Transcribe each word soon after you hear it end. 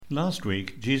Last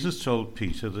week, Jesus told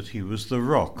Peter that he was the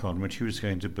rock on which he was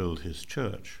going to build his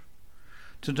church.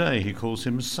 Today he calls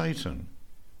him Satan.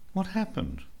 What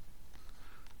happened?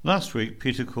 Last week,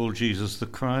 Peter called Jesus the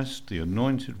Christ, the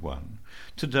anointed one.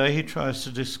 Today he tries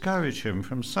to discourage him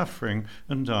from suffering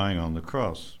and dying on the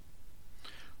cross.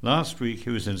 Last week he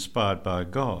was inspired by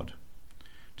God.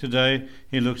 Today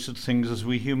he looks at things as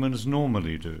we humans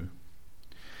normally do.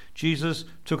 Jesus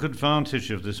took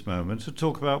advantage of this moment to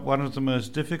talk about one of the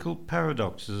most difficult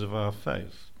paradoxes of our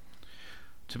faith.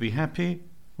 To be happy,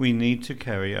 we need to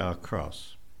carry our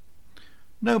cross.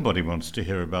 Nobody wants to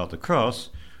hear about the cross,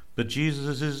 but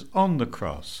Jesus is on the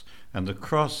cross, and the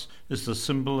cross is the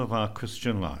symbol of our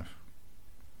Christian life.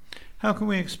 How can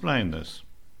we explain this?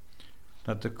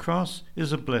 That the cross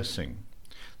is a blessing.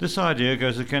 This idea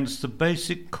goes against the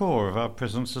basic core of our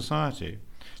present society,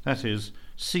 that is,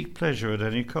 seek pleasure at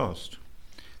any cost.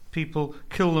 People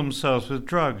kill themselves with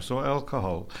drugs or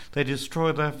alcohol. They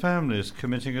destroy their families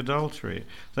committing adultery.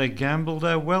 They gamble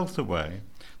their wealth away.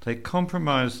 They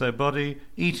compromise their body,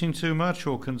 eating too much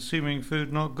or consuming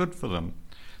food not good for them.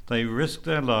 They risk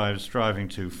their lives driving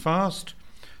too fast.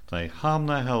 They harm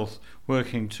their health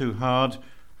working too hard.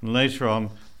 And later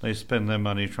on, they spend their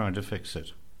money trying to fix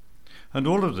it. And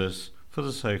all of this for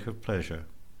the sake of pleasure.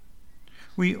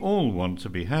 We all want to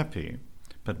be happy,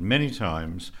 but many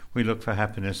times we look for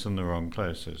happiness in the wrong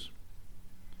places.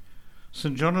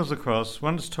 St. John of the Cross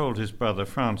once told his brother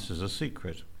Francis a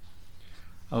secret.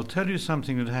 I'll tell you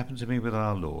something that happened to me with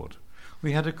our Lord.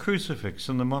 We had a crucifix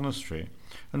in the monastery,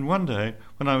 and one day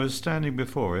when I was standing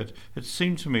before it, it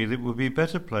seemed to me that it would be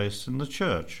better placed in the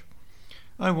church.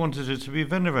 I wanted it to be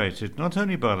venerated not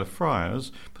only by the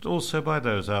friars, but also by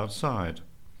those outside,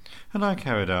 and I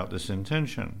carried out this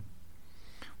intention.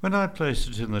 When I placed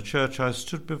it in the church, I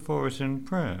stood before it in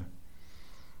prayer.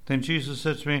 Then Jesus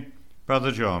said to me,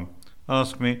 Brother John,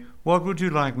 ask me, what would you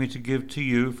like me to give to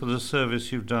you for the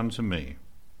service you've done to me?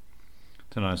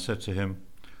 Then I said to him,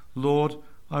 Lord,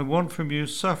 I want from you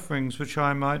sufferings which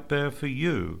I might bear for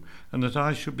you, and that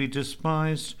I should be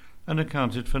despised and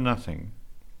accounted for nothing.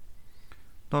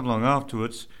 Not long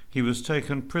afterwards, he was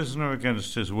taken prisoner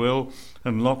against his will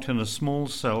and locked in a small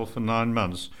cell for 9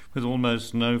 months with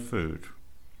almost no food.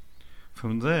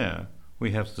 From there,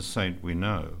 we have the saint we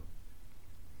know.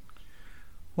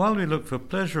 While we look for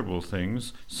pleasurable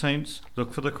things, saints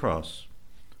look for the cross.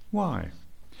 Why?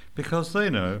 Because they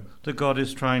know that God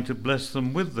is trying to bless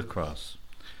them with the cross.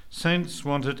 Saints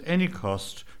want at any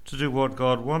cost to do what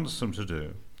God wants them to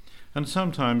do, and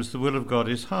sometimes the will of God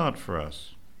is hard for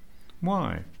us.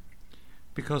 Why?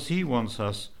 Because he wants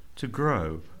us to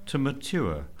grow, to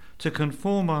mature, to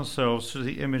conform ourselves to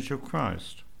the image of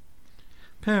Christ.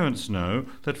 Parents know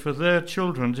that for their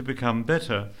children to become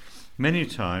better, many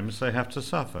times they have to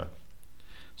suffer.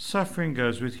 Suffering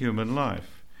goes with human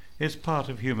life. It's part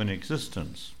of human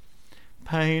existence.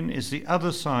 Pain is the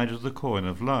other side of the coin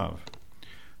of love.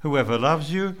 Whoever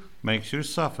loves you makes you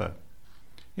suffer.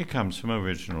 It comes from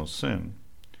original sin.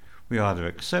 We either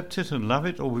accept it and love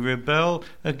it, or we rebel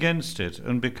against it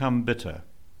and become bitter.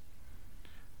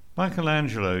 Michael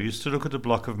Angelo used to look at a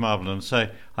block of marble and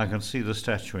say, I can see the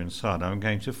statue inside, I'm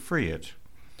going to free it.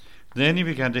 Then he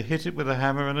began to hit it with a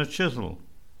hammer and a chisel.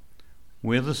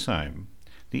 We're the same.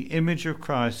 The image of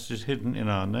Christ is hidden in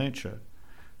our nature.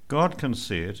 God can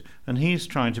see it, and he's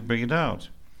trying to bring it out.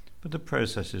 But the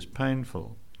process is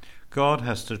painful. God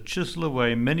has to chisel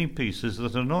away many pieces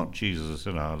that are not Jesus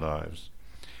in our lives.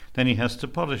 Then he has to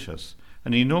polish us,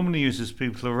 and he normally uses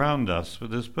people around us for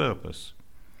this purpose.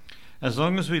 As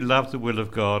long as we love the will of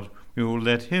God, we will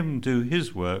let him do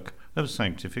his work of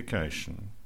sanctification.